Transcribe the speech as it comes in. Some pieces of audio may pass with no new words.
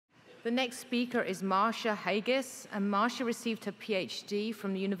The next speaker is Marcia Haigis, and Marcia received her PhD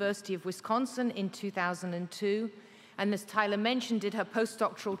from the University of Wisconsin in 2002, and as Tyler mentioned, did her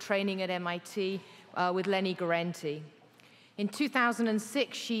postdoctoral training at MIT with Lenny Guarente. In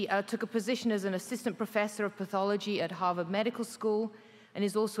 2006, she took a position as an assistant professor of pathology at Harvard Medical School and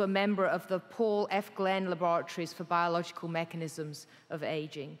is also a member of the Paul F. Glenn Laboratories for Biological Mechanisms of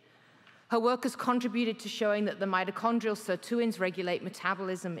Aging. Her work has contributed to showing that the mitochondrial sirtuins regulate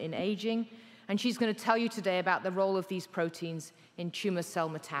metabolism in aging, and she's going to tell you today about the role of these proteins in tumor cell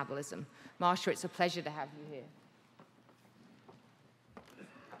metabolism. Marcia, it's a pleasure to have you here.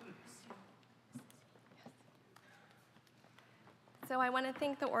 So I want to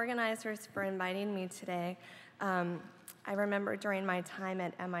thank the organizers for inviting me today. I remember during my time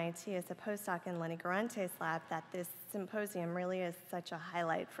at MIT as a postdoc in Lenny Guarente's lab that this symposium really is such a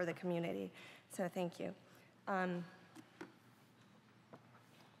highlight for the community. So thank you.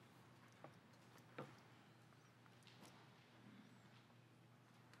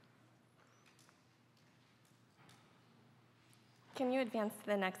 Can you advance to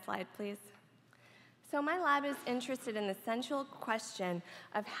the next slide, please? So my lab is interested in the central question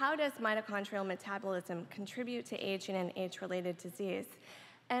of how does mitochondrial metabolism contribute to aging and age-related disease?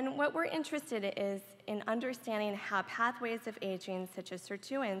 And what we're interested is in understanding how pathways of aging, such as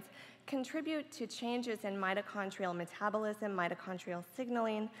sirtuins, contribute to changes in mitochondrial metabolism, mitochondrial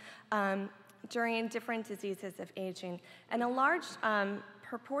signaling, during different diseases of aging. And a large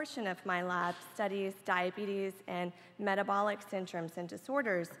proportion of my lab studies diabetes and metabolic syndromes and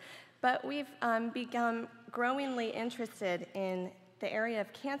disorders. But we've become growingly interested in the area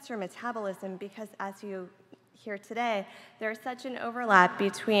of cancer metabolism because, as you hear today, there's such an overlap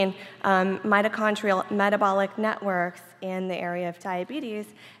between mitochondrial metabolic networks in the area of diabetes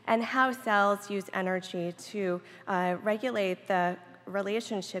and how cells use energy to regulate the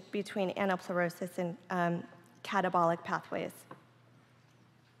relationship between anaplerosis and catabolic pathways.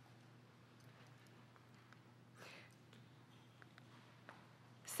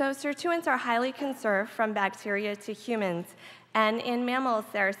 So sirtuins are highly conserved from bacteria to humans, and in mammals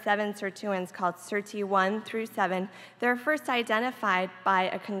there are 7 sirtuins called SIRT1 through 7. They're first identified by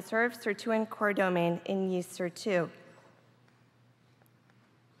a conserved sirtuin core domain in yeast SIRT2.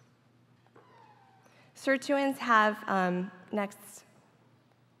 Sirtuins have,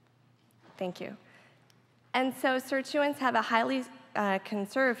 thank you. And so sirtuins have a highly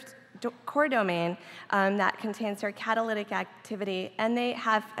conserved core domain that contains their catalytic activity, and they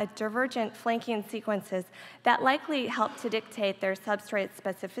have a divergent flanking sequences that likely help to dictate their substrate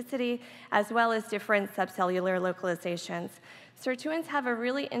specificity as well as different subcellular localizations. Sirtuins have a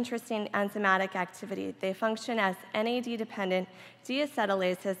really interesting enzymatic activity. They function as NAD-dependent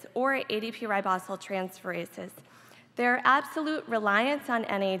deacetylases or ADP ribosyl transferases. Their absolute reliance on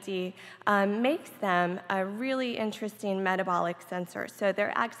NAD makes them a really interesting metabolic sensor. So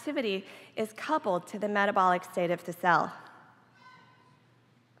their activity is coupled to the metabolic state of the cell.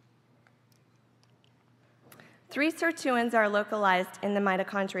 3 sirtuins are localized in the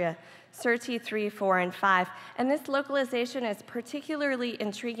mitochondria, SIRT3, 4, and 5. And this localization is particularly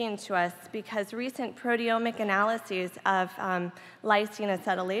intriguing to us because recent proteomic analyses of lysine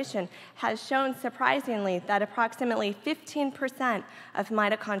acetylation has shown surprisingly that approximately 15% of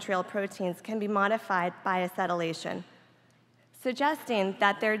mitochondrial proteins can be modified by acetylation, suggesting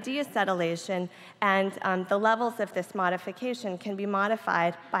that their deacetylation and the levels of this modification can be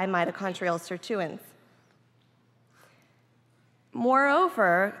modified by mitochondrial sirtuins.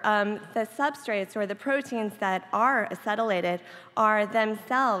 Moreover, the substrates or the proteins that are acetylated are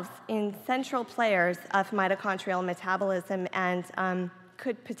themselves in central players of mitochondrial metabolism and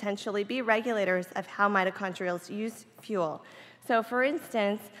could potentially be regulators of how mitochondrials use fuel. So for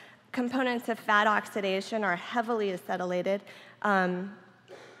instance, components of fat oxidation are heavily acetylated.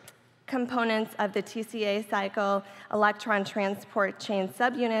 Components of the TCA cycle, electron transport chain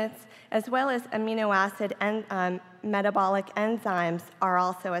subunits, as well as amino acid and metabolic enzymes are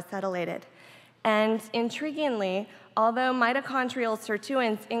also acetylated. And intriguingly, although mitochondrial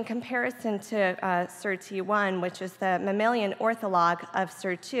sirtuins, in comparison to SIRT1, which is the mammalian ortholog of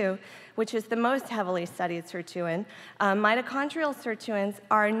SIRT2, which is the most heavily studied sirtuin, mitochondrial sirtuins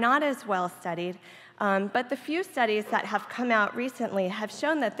are not as well studied. But the few studies that have come out recently have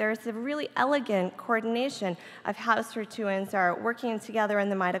shown that there's a really elegant coordination of how sirtuins are working together in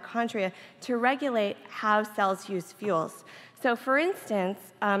the mitochondria to regulate how cells use fuels. So for instance,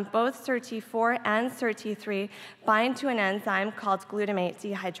 both SIRT4 and SIRT3 bind to an enzyme called glutamate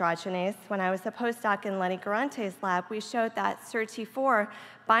dehydrogenase. When I was a postdoc in Lenny Guarente's lab, we showed that SIRT4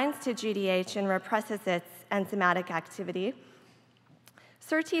 binds to GDH and represses its enzymatic activity.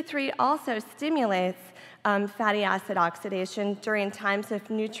 SIRT3 also stimulates fatty acid oxidation during times of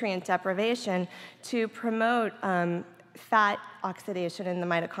nutrient deprivation to promote fat oxidation in the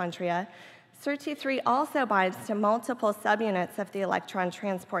mitochondria. SIRT3 also binds to multiple subunits of the electron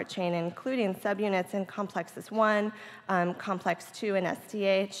transport chain, including subunits in complexes 1, complex 2 in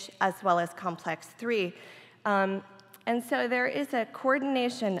SDH, as well as complex 3. And so there is a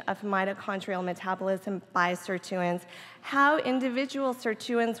coordination of mitochondrial metabolism by sirtuins, how individual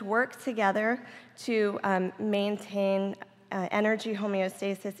sirtuins work together to maintain energy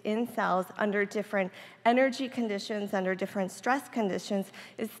homeostasis in cells under different energy conditions, under different stress conditions,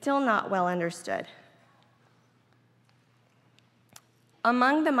 is still not well understood.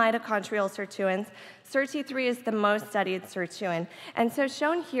 Among the mitochondrial sirtuins, SIRT3 is the most studied sirtuin. And so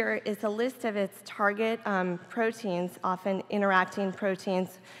shown here is a list of its target proteins, often interacting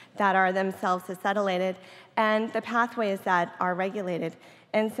proteins that are themselves acetylated, and the pathways that are regulated.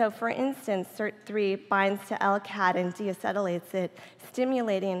 And so, for instance, SIRT3 binds to LCAT and deacetylates it,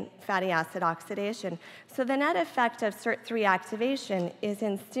 stimulating fatty acid oxidation. So the net effect of SIRT3 activation is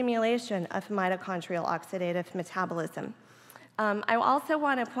in stimulation of mitochondrial oxidative metabolism. I also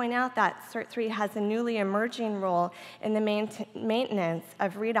want to point out that SIRT3 has a newly emerging role in the maintenance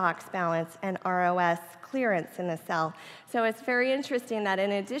of redox balance and ROS clearance in the cell. So it's very interesting that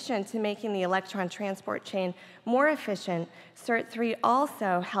in addition to making the electron transport chain more efficient, SIRT3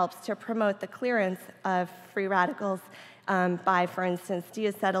 also helps to promote the clearance of free radicals by, for instance,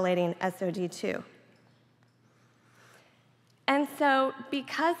 deacetylating SOD2. And so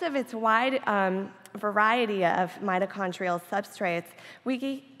because of its wide variety of mitochondrial substrates,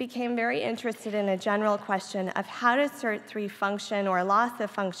 we became very interested in a general question of how does SIRT3 function or loss of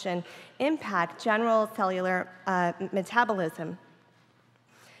function impact general cellular metabolism.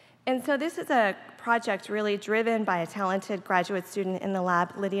 And so this is a project really driven by a talented graduate student in the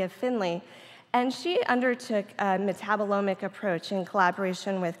lab, Lydia Finley, and she undertook a metabolomic approach in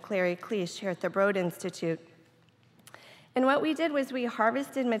collaboration with Clary Cleach here at the Broad Institute. And what we did was we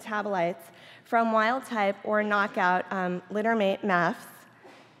harvested metabolites from wild-type or knockout littermate MEFs,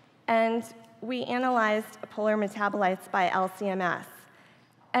 and we analyzed polar metabolites by LC-MS.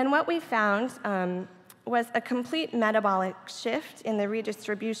 And what we found was a complete metabolic shift in the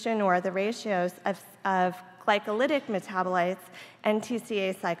redistribution or the ratios of glycolytic metabolites and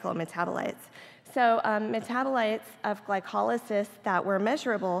TCA cycle metabolites. So metabolites of glycolysis that were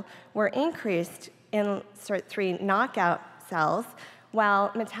measurable were increased in SIRT3 knockout cells,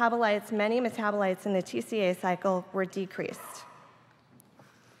 while many metabolites in the TCA cycle were decreased.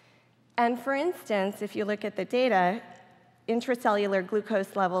 And for instance, if you look at the data, intracellular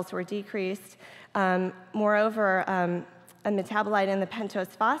glucose levels were decreased. Moreover, a metabolite in the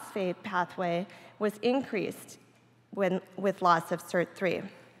pentose phosphate pathway was increased with loss of SIRT3.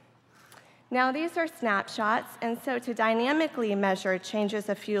 Now, these are snapshots, and so to dynamically measure changes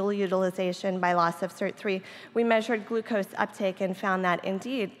of fuel utilization by loss of SIRT3, we measured glucose uptake and found that,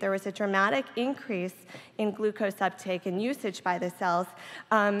 indeed, there was a dramatic increase in glucose uptake and usage by the cells,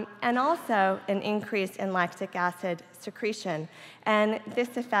 and also an increase in lactic acid secretion. And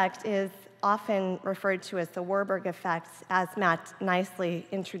this effect is often referred to as the Warburg effect, as Matt nicely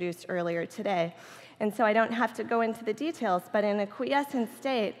introduced earlier today. And so I don't have to go into the details, but in a quiescent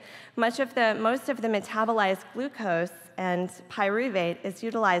state, most of the metabolized glucose and pyruvate is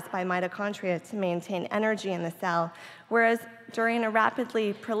utilized by mitochondria to maintain energy in the cell, whereas during a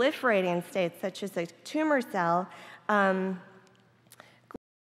rapidly proliferating state, such as a tumor cell,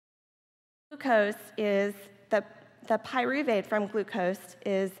 glucose is, the pyruvate from glucose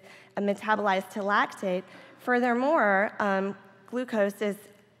is metabolized to lactate. Furthermore, glucose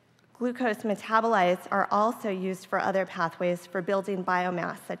metabolites are also used for other pathways for building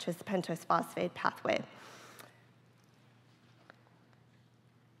biomass, such as the pentose phosphate pathway.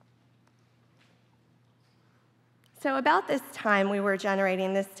 So about this time we were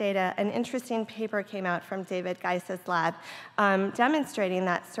generating this data, an interesting paper came out from David Geis's lab demonstrating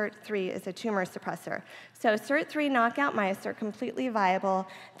that SIRT3 is a tumor suppressor. So SIRT3 knockout mice are completely viable.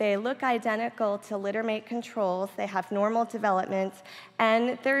 They look identical to littermate controls. They have normal development,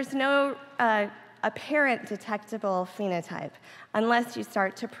 and there's no apparent detectable phenotype unless you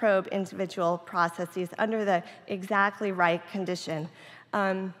start to probe individual processes under the exactly right condition.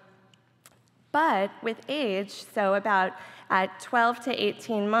 But with age, so about at 12 to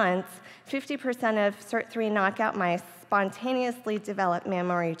 18 months, 50% of SIRT3 knockout mice spontaneously develop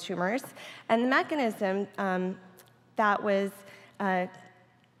mammary tumors. And the mechanism that was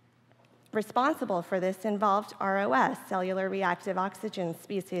responsible for this involved ROS, cellular reactive oxygen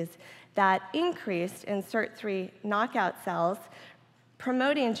species, that increased in SIRT3 knockout cells,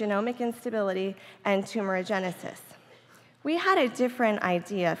 promoting genomic instability and tumorigenesis. We had a different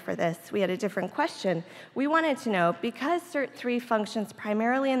idea for this. We had a different question. We wanted to know, because SIRT3 functions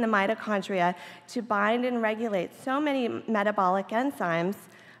primarily in the mitochondria to bind and regulate so many metabolic enzymes,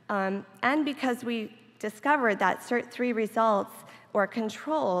 and because we discovered that SIRT3 results or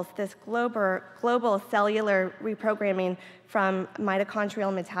controls this global cellular reprogramming from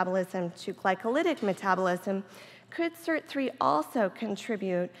mitochondrial metabolism to glycolytic metabolism, could SIRT3 also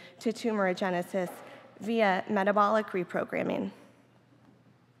contribute to tumorigenesis via metabolic reprogramming?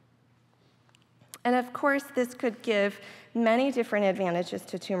 And of course, this could give many different advantages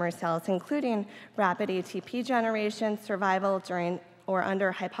to tumor cells, including rapid ATP generation, survival during or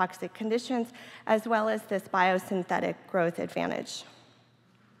under hypoxic conditions, as well as this biosynthetic growth advantage.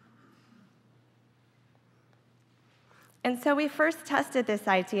 And so we first tested this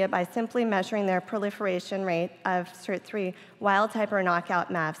idea by simply measuring their proliferation rate of SIRT3 wild-type or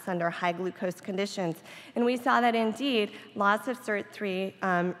knockout MAFs under high glucose conditions. And we saw that indeed, loss of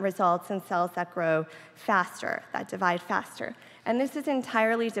SIRT3 results in cells that grow faster, that divide faster. And this is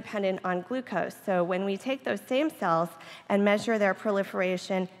entirely dependent on glucose. So when we take those same cells and measure their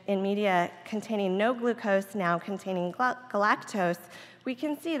proliferation in media containing no glucose, now containing galactose, we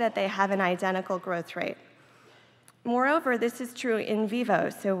can see that they have an identical growth rate. Moreover, this is true in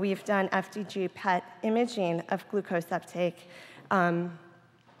vivo. So we've done FDG PET imaging of glucose uptake, and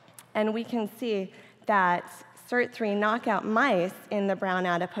we can see that SIRT3 knockout mice in the brown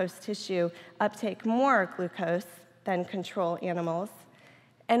adipose tissue uptake more glucose than control animals.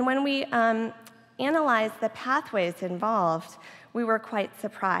 And when we analyzed the pathways involved, we were quite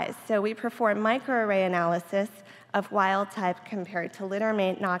surprised. So we performed microarray analysis of wild type compared to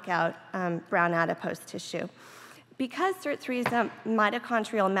littermate knockout brown adipose tissue. Because SIRT3 is a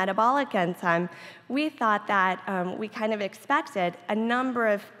mitochondrial metabolic enzyme, we thought that we kind of expected a number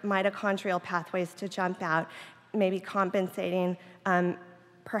of mitochondrial pathways to jump out, maybe compensating,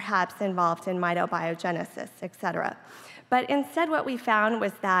 perhaps involved in mitobiogenesis, et cetera. But instead what we found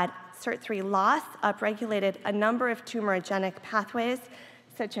was that SIRT3 loss upregulated a number of tumorigenic pathways,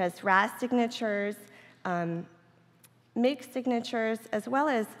 such as RAS signatures, MYC signatures, as well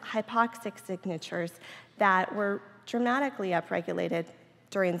as hypoxic signatures that were dramatically upregulated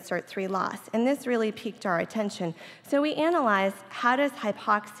during SIRT3 loss. And this really piqued our attention. So we analyzed how does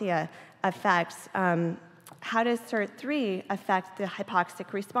hypoxia affect, how does SIRT3 affect the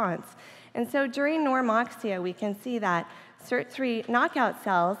hypoxic response? And so during normoxia, we can see that SIRT3 knockout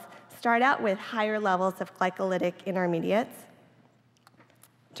cells start out with higher levels of glycolytic intermediates.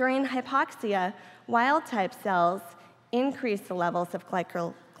 During hypoxia, wild-type cells increase the levels of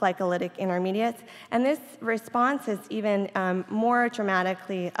glycolytic intermediates, and this response is even more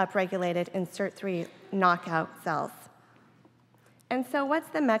dramatically upregulated in SIRT3 knockout cells. And so what's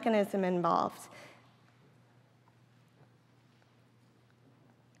the mechanism involved?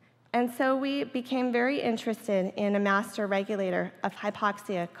 And so we became very interested in a master regulator of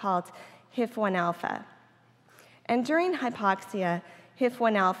hypoxia called HIF-1 alpha. And during hypoxia,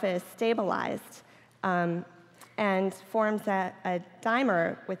 HIF-1 alpha is stabilized and forms a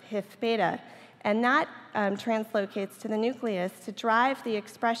dimer with HIF-beta. And that translocates to the nucleus to drive the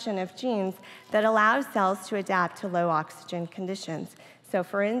expression of genes that allow cells to adapt to low oxygen conditions. So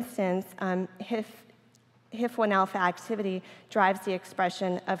for instance, HIF-1 alpha activity drives the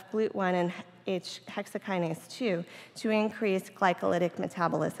expression of GLUT1 and H-hexokinase 2 to increase glycolytic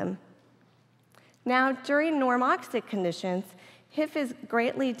metabolism. Now, during normoxic conditions, HIF is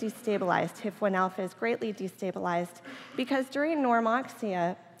greatly destabilized, HIF-1 alpha is greatly destabilized, because during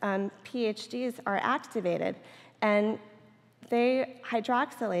normoxia, PHDs are activated, and they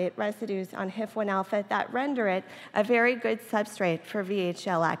hydroxylate residues on HIF-1 alpha that render it a very good substrate for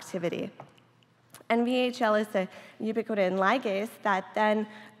VHL activity. And VHL is a ubiquitin ligase that then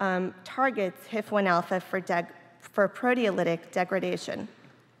targets HIF-1 alpha for proteolytic degradation.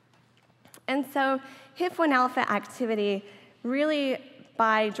 And so HIF-1 alpha activity really,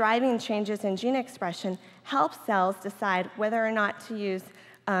 by driving changes in gene expression, helps cells decide whether or not to use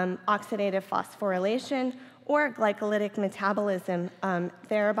oxidative phosphorylation or glycolytic metabolism,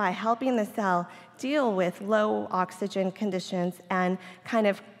 thereby helping the cell deal with low oxygen conditions and kind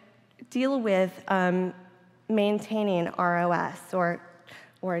of deal with maintaining ROS or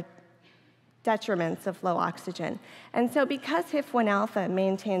detriments of low oxygen. And so because HIF-1 alpha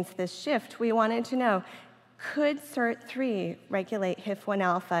maintains this shift, we wanted to know, could SIRT3 regulate HIF-1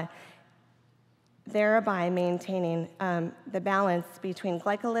 alpha, thereby maintaining the balance between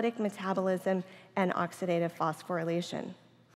glycolytic metabolism and oxidative phosphorylation?